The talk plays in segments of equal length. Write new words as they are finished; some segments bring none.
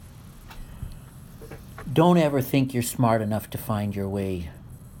Don't ever think you're smart enough to find your way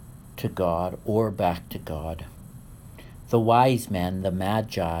to God or back to God. The wise men, the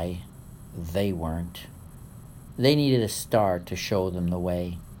magi, they weren't. They needed a star to show them the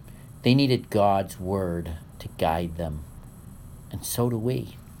way. They needed God's word to guide them. And so do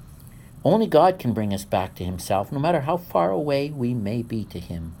we. Only God can bring us back to himself, no matter how far away we may be to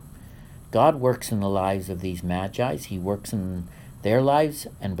him. God works in the lives of these magi. He works in their lives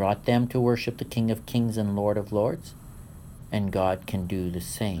and brought them to worship the King of Kings and Lord of Lords. And God can do the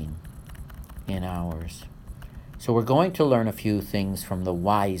same in ours. So we're going to learn a few things from the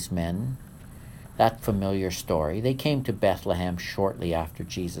wise men, that familiar story. They came to Bethlehem shortly after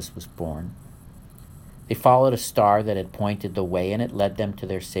Jesus was born. They followed a star that had pointed the way, and it led them to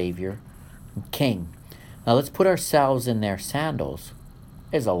their Savior and King. Now let's put ourselves in their sandals.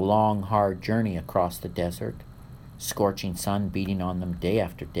 It's a long, hard journey across the desert, scorching sun beating on them day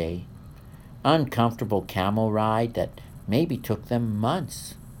after day, uncomfortable camel ride that maybe took them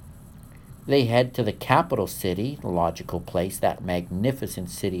months. They head to the capital city, the logical place, that magnificent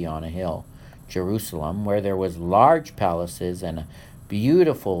city on a hill, Jerusalem, where there was large palaces and a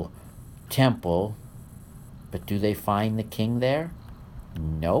beautiful temple. But do they find the king there?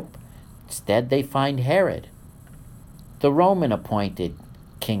 Nope. Instead, they find Herod, the Roman appointed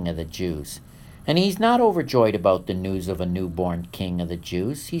king of the Jews. And he's not overjoyed about the news of a newborn king of the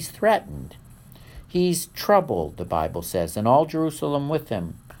Jews. He's threatened. He's troubled, the Bible says, and all Jerusalem with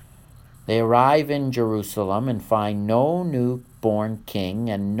him. They arrive in Jerusalem and find no newborn king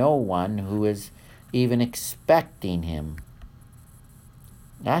and no one who is even expecting him.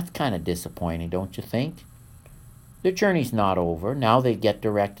 That's kind of disappointing, don't you think? Their journey's not over. Now they get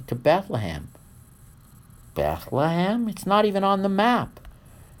directed to Bethlehem. Bethlehem? It's not even on the map.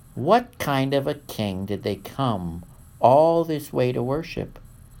 What kind of a king did they come all this way to worship?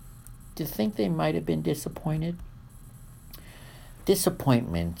 Do you think they might have been disappointed?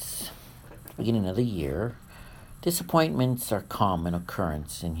 Disappointments, beginning of the year, disappointments are common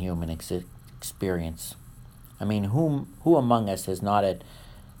occurrence in human experience. I mean, who among us has not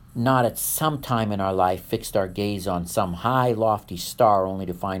at some time in our life fixed our gaze on some high, lofty star only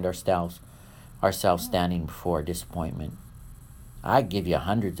to find ourselves standing before a disappointment? I give you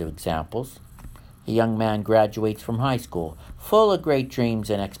hundreds of examples. A young man graduates from high school, full of great dreams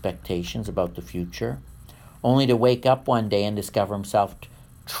and expectations about the future, only to wake up one day and discover himself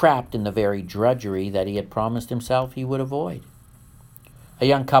trapped in the very drudgery that he had promised himself he would avoid. A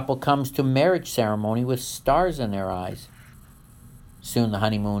young couple comes to marriage ceremony with stars in their eyes. Soon the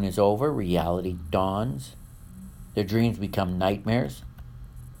honeymoon is over, reality dawns. Their dreams become nightmares.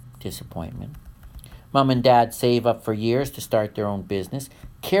 Disappointment. Mom and dad save up for years to start their own business.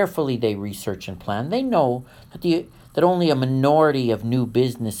 Carefully they research and plan. They know that only a minority of new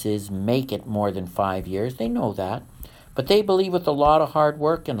businesses make it more than 5 years. They know that. But they believe with a lot of hard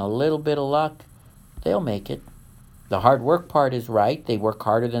work and a little bit of luck, they'll make it. The hard work part is right. They work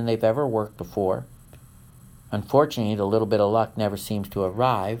harder than they've ever worked before. Unfortunately, the little bit of luck never seems to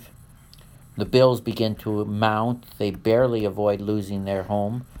arrive. The bills begin to mount. They barely avoid losing their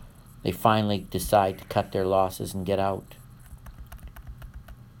home. They finally decide to cut their losses and get out.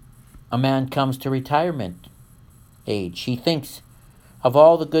 A man comes to retirement age. He thinks of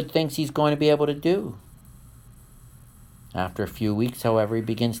all the good things he's going to be able to do. After a few weeks, however, he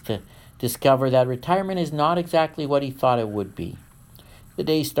begins to discover that retirement is not exactly what he thought it would be. The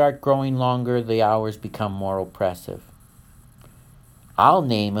days start growing longer, the hours become more oppressive. I'll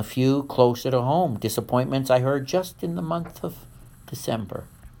name a few closer to home, disappointments I heard just in the month of December.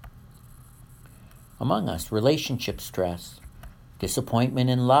 Among us, relationship stress,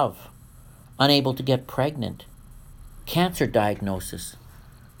 disappointment in love, unable to get pregnant, cancer diagnosis,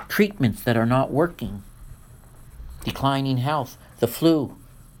 treatments that are not working, declining health, the flu,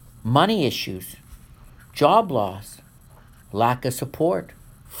 money issues, job loss, lack of support,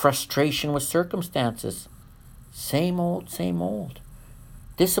 frustration with circumstances. Same old, same old.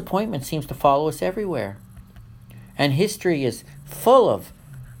 Disappointment seems to follow us everywhere. And history is full of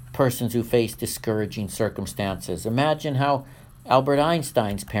persons who face discouraging circumstances. Imagine how Albert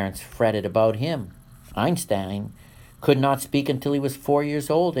Einstein's parents fretted about him. Einstein could not speak until he was 4 years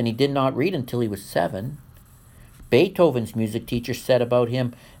old, and he did not read until he was 7. Beethoven's music teacher said about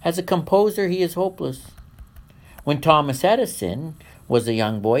him, as a composer, he is hopeless. When Thomas Edison was a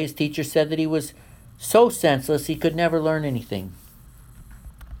young boy, his teacher said that he was so senseless he could never learn anything.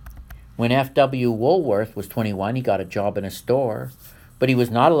 When F.W. Woolworth was 21, he got a job in a store, but he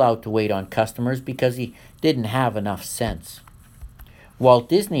was not allowed to wait on customers because he didn't have enough sense. Walt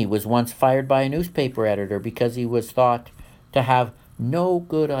Disney was once fired by a newspaper editor because he was thought to have no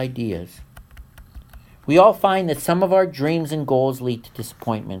good ideas. We all find that some of our dreams and goals lead to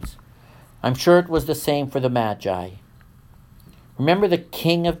disappointments. I'm sure it was the same for the Magi. Remember the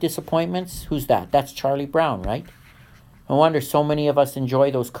king of disappointments? Who's that? That's Charlie Brown, right? No wonder so many of us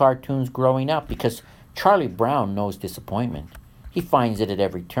enjoy those cartoons growing up, because Charlie Brown knows disappointment. He finds it at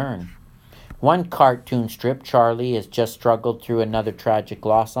every turn. One cartoon strip, Charlie has just struggled through another tragic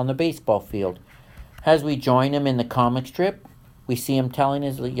loss on the baseball field. As we join him in the comic strip, we see him telling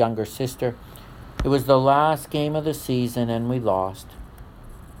his younger sister, "It was the last game of the season and we lost."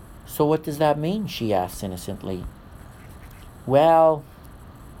 "So what does that mean?" she asks innocently. "Well,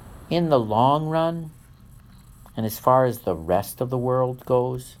 in the long run, and as far as the rest of the world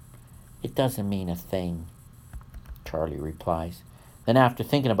goes, it doesn't mean a thing," Charlie replies. Then after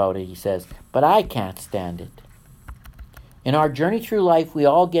thinking about it, he says, "But I can't stand it." In our journey through life, we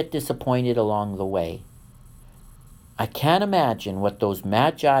all get disappointed along the way. I can't imagine what those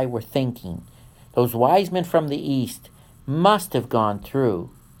Magi were thinking. Those wise men from the East must have gone through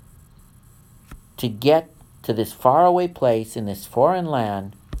to get to this faraway place in this foreign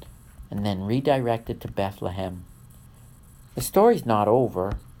land and then redirected to Bethlehem. The story's not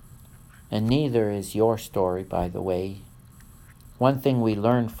over, and neither is your story, by the way. One thing we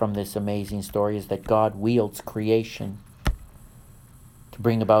learn from this amazing story is that God wields creation to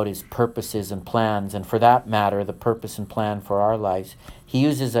bring about his purposes and plans, and for that matter, the purpose and plan for our lives. He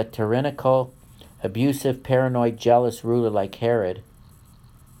uses a tyrannical, abusive, paranoid, jealous ruler like Herod,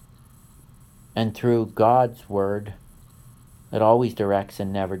 and through God's word that always directs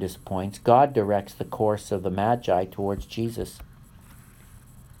and never disappoints, God directs the course of the Magi towards Jesus.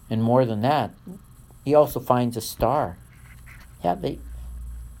 And more than that, he also finds a star. Yeah,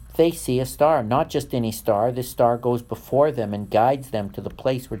 they see a star, not just any star. This star goes before them and guides them to the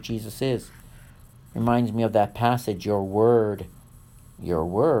place where Jesus is. Reminds me of that passage, your word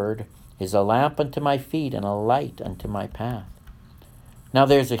is a lamp unto my feet and a light unto my path. Now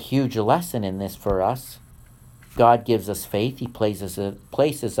there's a huge lesson in this for us. God gives us faith. He places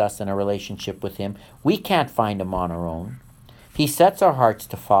us in a relationship with him. We can't find him on our own. He sets our hearts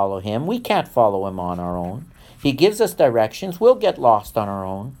to follow him. We can't follow him on our own. He gives us directions. We'll get lost on our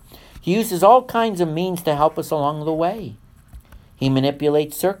own. He uses all kinds of means to help us along the way. He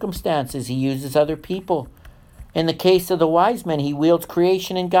manipulates circumstances. He uses other people. In the case of the wise men, he wields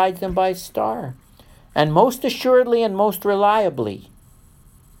creation and guides them by a star. And most assuredly and most reliably,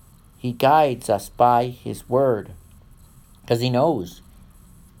 he guides us by his word, because he knows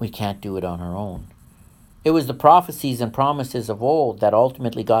we can't do it on our own. It was the prophecies and promises of old that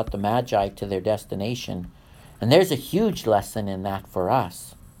ultimately got the Magi to their destination. And there's a huge lesson in that for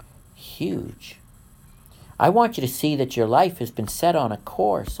us. Huge. I want you to see that your life has been set on a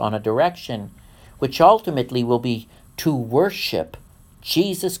course, on a direction, which ultimately will be to worship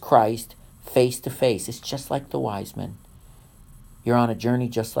Jesus Christ face to face. It's just like the wise men. You're on a journey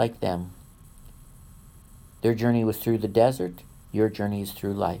just like them. Their journey was through the desert. Your journey is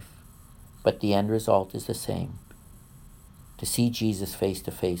through life. But the end result is the same. To see Jesus face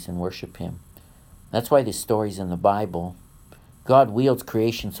to face and worship him. That's why this story's in the Bible. God wields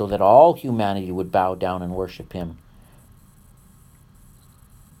creation so that all humanity would bow down and worship him.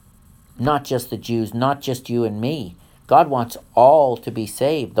 Not just the Jews, not just you and me. God wants all to be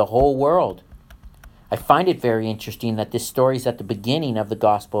saved, the whole world. I find it very interesting that this story is at the beginning of the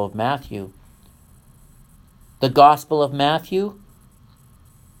Gospel of Matthew. The Gospel of Matthew?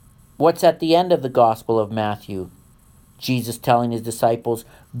 What's at the end of the Gospel of Matthew? Jesus telling his disciples,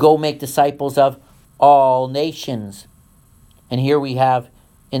 go make disciples of all nations. And here we have,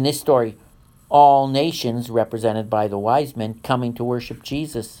 in this story, all nations represented by the wise men coming to worship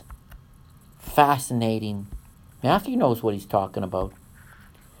Jesus. Fascinating. Matthew knows what he's talking about.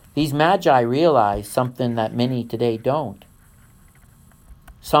 These Magi realize something that many today don't.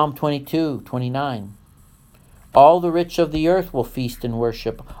 Psalm 22:29. All the rich of the earth will feast and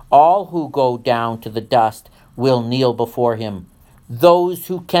worship. All who go down to the dust will kneel before him. Those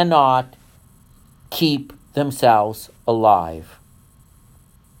who cannot keep themselves alive.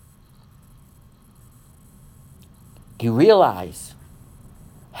 You realize,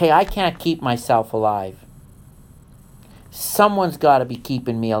 hey, I can't keep myself alive. Someone's got to be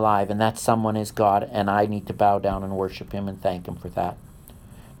keeping me alive, and that someone is God, and I need to bow down and worship him and thank him for that.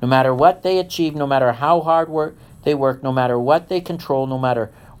 No matter what they achieve, no matter how hard they work, no matter what they control, no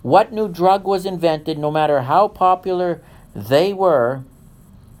matter what new drug was invented, no matter how popular they were,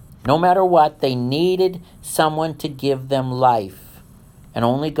 no matter what, they needed someone to give them life. And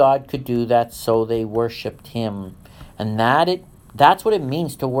only God could do that, so they worshipped him. And that's what it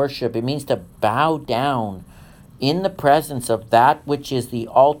means to worship. It means to bow down in the presence of that which is the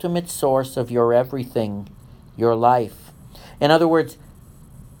ultimate source of your everything, your life. In other words,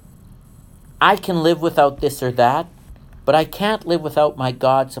 I can live without this or that, but I can't live without my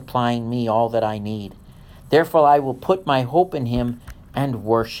God supplying me all that I need. Therefore, I will put my hope in him and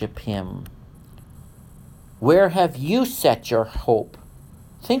worship him. Where have you set your hope?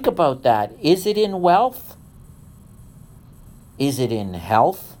 Think about that. Is it in wealth? Is it in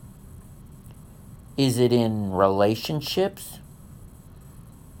health? Is it in relationships?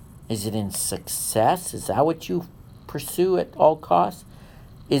 Is it in success? Is that what you pursue at all costs?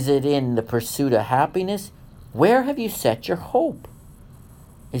 Is it in the pursuit of happiness? Where have you set your hope?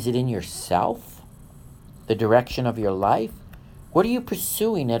 Is it in yourself? The direction of your life? What are you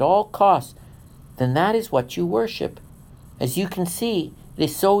pursuing at all costs? Then that is what you worship. As you can see, it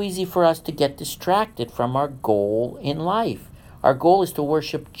is so easy for us to get distracted from our goal in life. Our goal is to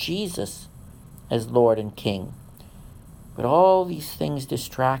worship Jesus as Lord and King. But all these things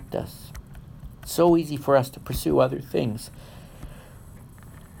distract us. It's so easy for us to pursue other things.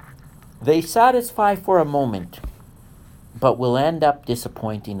 They satisfy for a moment, but will end up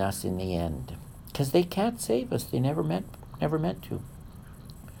disappointing us in the end. Because they can't save us. They never meant to.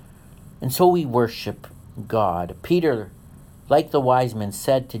 And so we worship God. Peter, like the wise men,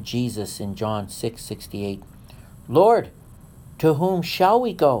 said to Jesus in John 6:68, Lord, to whom shall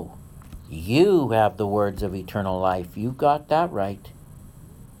we go? You have the words of eternal life. You got that right.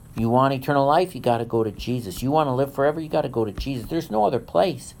 You want eternal life, you got to go to Jesus. You want to live forever, you got to go to Jesus. There's no other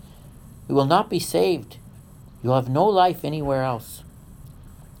place. You will not be saved. You'll have no life anywhere else.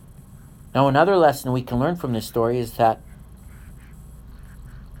 Now, another lesson we can learn from this story is that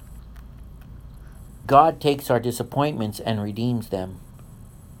God takes our disappointments and redeems them.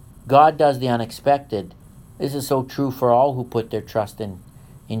 God does the unexpected. This is so true for all who put their trust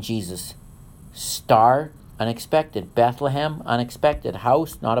in Jesus. Star, unexpected. Bethlehem, unexpected.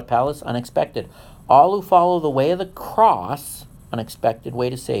 House, not a palace, unexpected. All who follow the way of the cross, unexpected way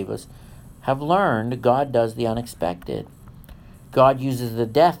to save us, have learned God does the unexpected. God uses the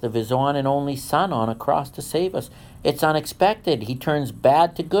death of his one and only Son on a cross to save us. It's unexpected. He turns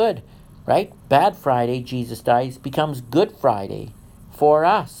bad to good, right? Bad Friday, Jesus dies, becomes Good Friday for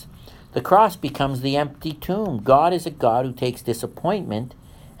us. The cross becomes the empty tomb. God is a God who takes disappointment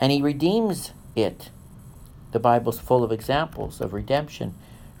and he redeems it. The Bible's full of examples of redemption.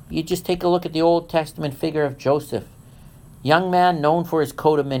 You just take a look at the Old Testament figure of Joseph. Young man known for his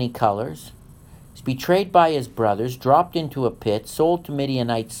coat of many colors. He's betrayed by his brothers, dropped into a pit, sold to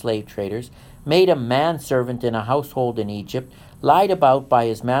Midianite slave traders, made a manservant in a household in Egypt, lied about by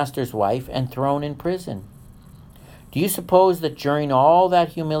his master's wife, and thrown in prison. Do you suppose that during all that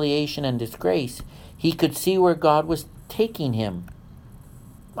humiliation and disgrace, he could see where God was taking him?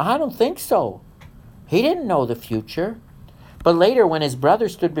 I don't think so. He didn't know the future. But later, when his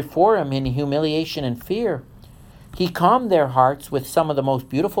brothers stood before him in humiliation and fear, he calmed their hearts with some of the most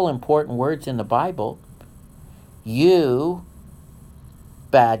beautiful, important words in the Bible. You,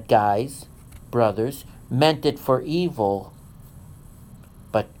 bad guys, brothers, meant it for evil,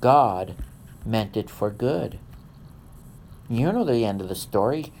 but God meant it for good. You know the end of the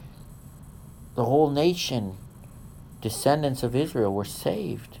story. The whole nation, descendants of Israel, were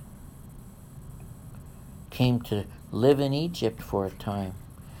saved. Came to live in Egypt for a time.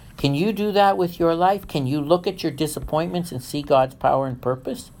 Can you do that with your life? Can you look at your disappointments and see God's power and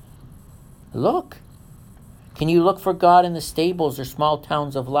purpose? Look. Can you look for God in the stables or small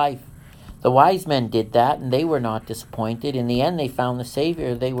towns of life? The wise men did that and they were not disappointed. In the end, they found the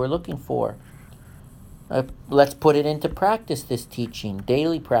Savior they were looking for. Let's put it into practice, this teaching,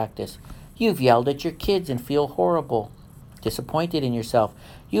 daily practice. You've yelled at your kids and feel horrible, disappointed in yourself.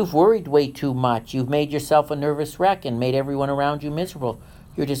 You've worried way too much. You've made yourself a nervous wreck and made everyone around you miserable.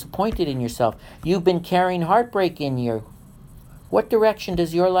 You're disappointed in yourself. You've been carrying heartbreak in you. What direction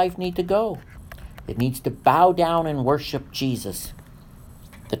does your life need to go? It needs to bow down and worship Jesus,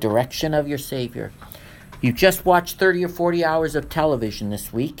 the direction of your Savior. You just watched 30 or 40 hours of television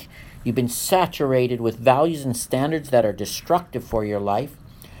this week. You've been saturated with values and standards that are destructive for your life.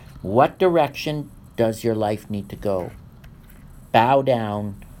 What direction does your life need to go? Bow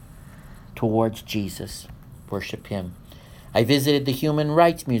down towards Jesus. Worship him. I visited the Human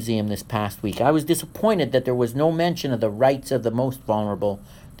Rights Museum this past week. I was disappointed that there was no mention of the rights of the most vulnerable,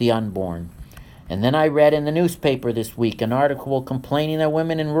 the unborn. And then I read in the newspaper this week an article complaining that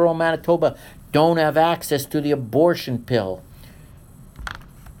women in rural Manitoba don't have access to the abortion pill.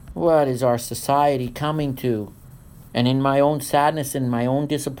 What is our society coming to? And in my own sadness and my own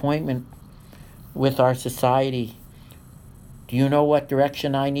disappointment with our society, do you know what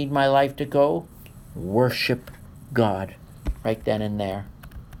direction I need my life to go? Worship God right then and there.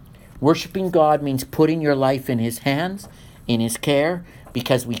 Worshiping God means putting your life in His hands, in His care,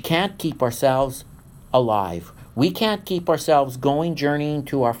 because we can't keep ourselves alive. We can't keep ourselves going, journeying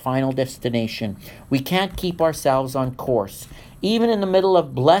to our final destination. We can't keep ourselves on course. Even in the middle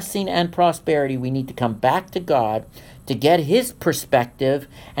of blessing and prosperity, we need to come back to God to get His perspective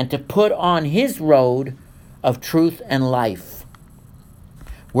and to put on His road of truth and life.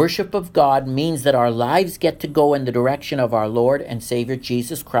 Worship of God means that our lives get to go in the direction of our Lord and Savior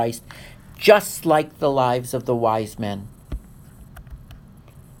Jesus Christ, just like the lives of the wise men.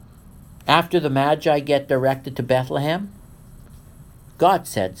 After the Magi get directed to Bethlehem, God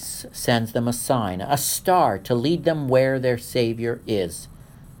sends them a sign, a star, to lead them where their Savior is.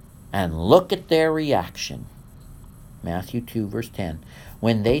 And look at their reaction. Matthew 2, verse 10.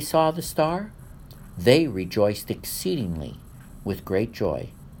 When they saw the star, they rejoiced exceedingly with great joy.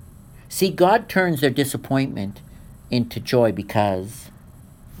 See, God turns their disappointment into joy because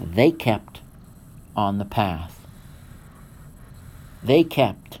they kept on the path. They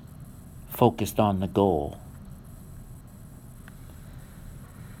kept focused on the goal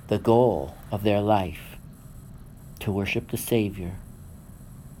of their life, to worship the Savior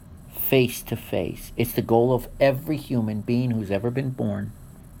face to face. It's the goal of every human being who's ever been born,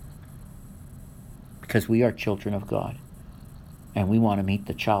 because we are children of God. And we want to meet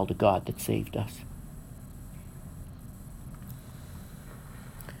the child of God that saved us.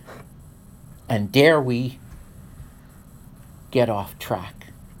 And dare we get off track.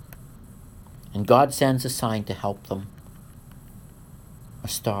 And God sends a sign to help them. A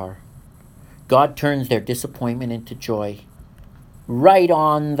star. God turns their disappointment into joy. Right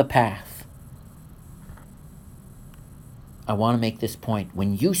on the path. I want to make this point.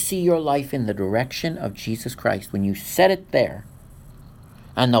 When you see your life in the direction of Jesus Christ, when you set it there,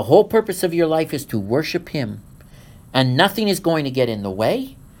 and the whole purpose of your life is to worship Him, and nothing is going to get in the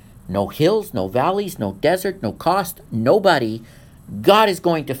way, no hills, no valleys, no desert, no cost, nobody, God is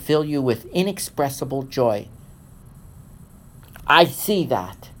going to fill you with inexpressible joy. I see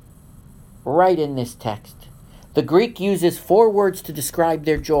that right in this text. The Greek uses 4 words to describe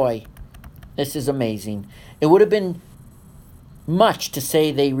their joy. This is amazing. It would have been much to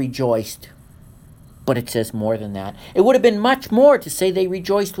say they rejoiced, but it says more than that. It would have been much more to say they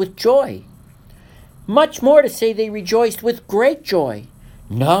rejoiced with joy. Much more to say they rejoiced with great joy.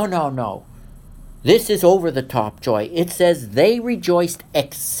 No. This is over the top joy. It says they rejoiced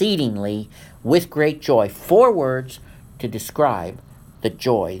exceedingly with great joy. 4 words to describe the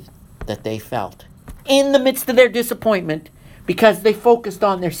joy that they felt in the midst of their disappointment, because they focused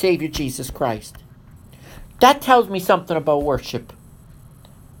on their Savior Jesus Christ. That tells me something about worship.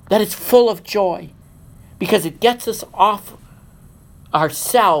 That it's full of joy. Because it gets us off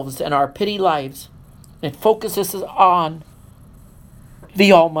ourselves and our pity lives. It focuses us on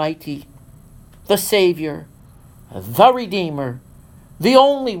the Almighty, the Savior, the Redeemer, the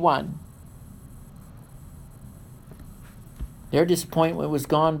only one. Their disappointment was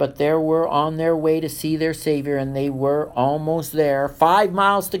gone, but they were on their way to see their Savior, and they were almost there. 5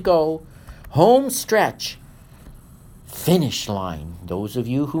 miles to go. Home stretch. Finish line. Those of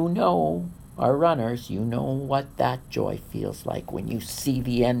you who know are runners, you know what that joy feels like when you see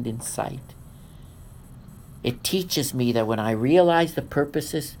the end in sight. It teaches me that when I realize the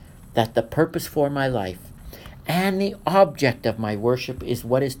purpose for my life and the object of my worship is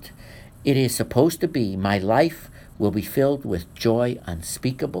what it is supposed to be, my life will be filled with joy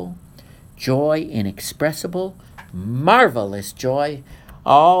unspeakable, joy inexpressible, marvelous joy,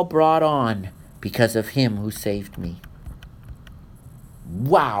 all brought on because of Him who saved me.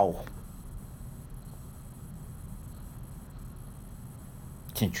 Wow!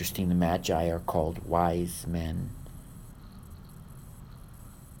 It's interesting, the Magi are called wise men.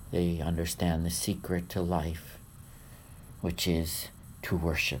 They understand the secret to life, which is to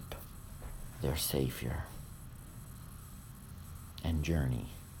worship their Savior and journey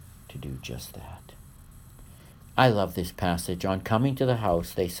to do just that. I love this passage. On coming to the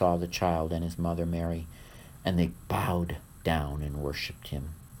house, they saw the child and His mother Mary, and they bowed down and worshipped Him.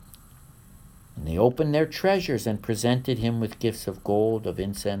 And they opened their treasures and presented Him with gifts of gold, of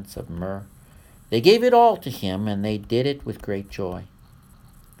incense, of myrrh. They gave it all to Him, and they did it with great joy.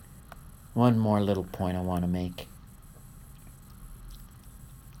 One more little point I want to make.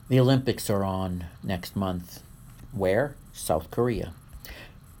 The Olympics are on next month. Where? South Korea.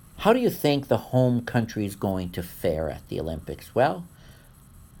 How do you think the home country is going to fare at the Olympics? Well,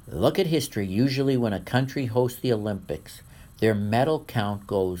 look at history. Usually when a country hosts the Olympics, their medal count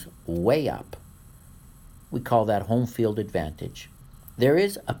goes way up. We call that home field advantage. There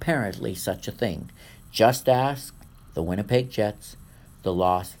is apparently such a thing. Just ask the Winnipeg Jets, the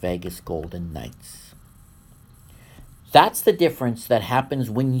Las Vegas Golden Knights. That's the difference that happens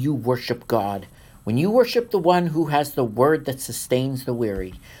when you worship God. When you worship the one who has the word that sustains the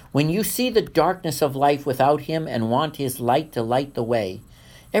weary. When you see the darkness of life without him and want his light to light the way.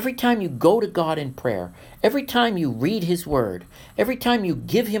 Every time you go to God in prayer, every time you read his word, every time you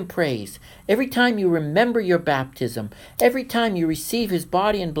give him praise, every time you remember your baptism, every time you receive his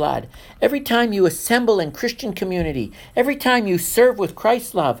body and blood, every time you assemble in Christian community, every time you serve with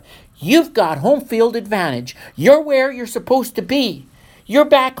Christ's love, you've got home field advantage. You're where you're supposed to be. You're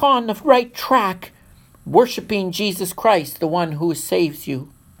back on the right track, worshiping Jesus Christ, the one who saves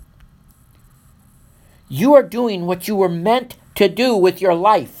you. You are doing what you were meant to do with your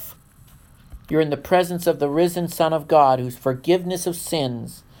life. You're in the presence of the risen Son of God, whose forgiveness of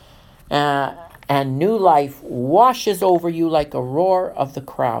sins and new life washes over you like a roar of the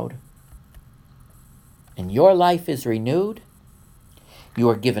crowd. And your life is renewed. You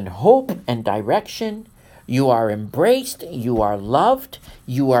are given hope and direction. You are embraced. You are loved.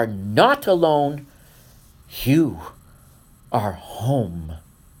 You are not alone. You are home.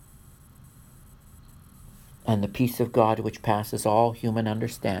 And the peace of God, which passes all human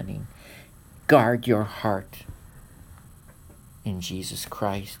understanding, guard your heart in Jesus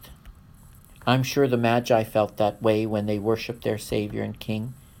Christ. I'm sure the Magi felt that way when they worshiped their Savior and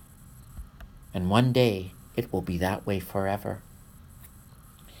King. And one day it will be that way forever.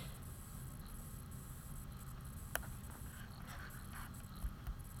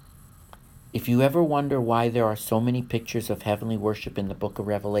 If you ever wonder why there are so many pictures of heavenly worship in the book of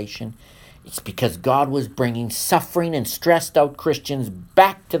Revelation, it's because God was bringing suffering and stressed out Christians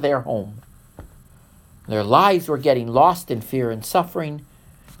back to their home. Their lives were getting lost in fear and suffering,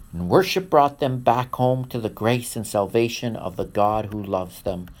 and worship brought them back home to the grace and salvation of the God who loves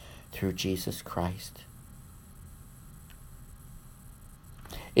them through Jesus Christ.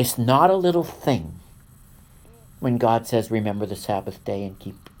 It's not a little thing when God says, remember the Sabbath day and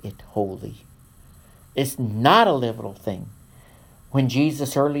keep it holy. It's not a little thing when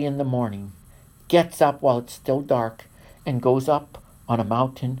Jesus early in the morning gets up while it's still dark and goes up on a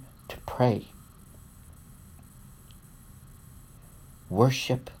mountain to pray.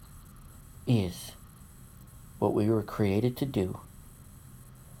 Worship is what we were created to do.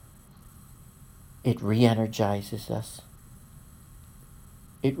 It re-energizes us.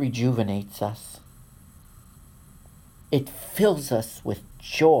 It rejuvenates us. It fills us with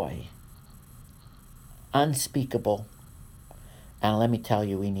joy, unspeakable. And let me tell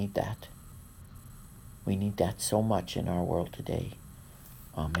you, we need that. We need that so much in our world today.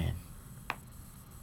 Amen.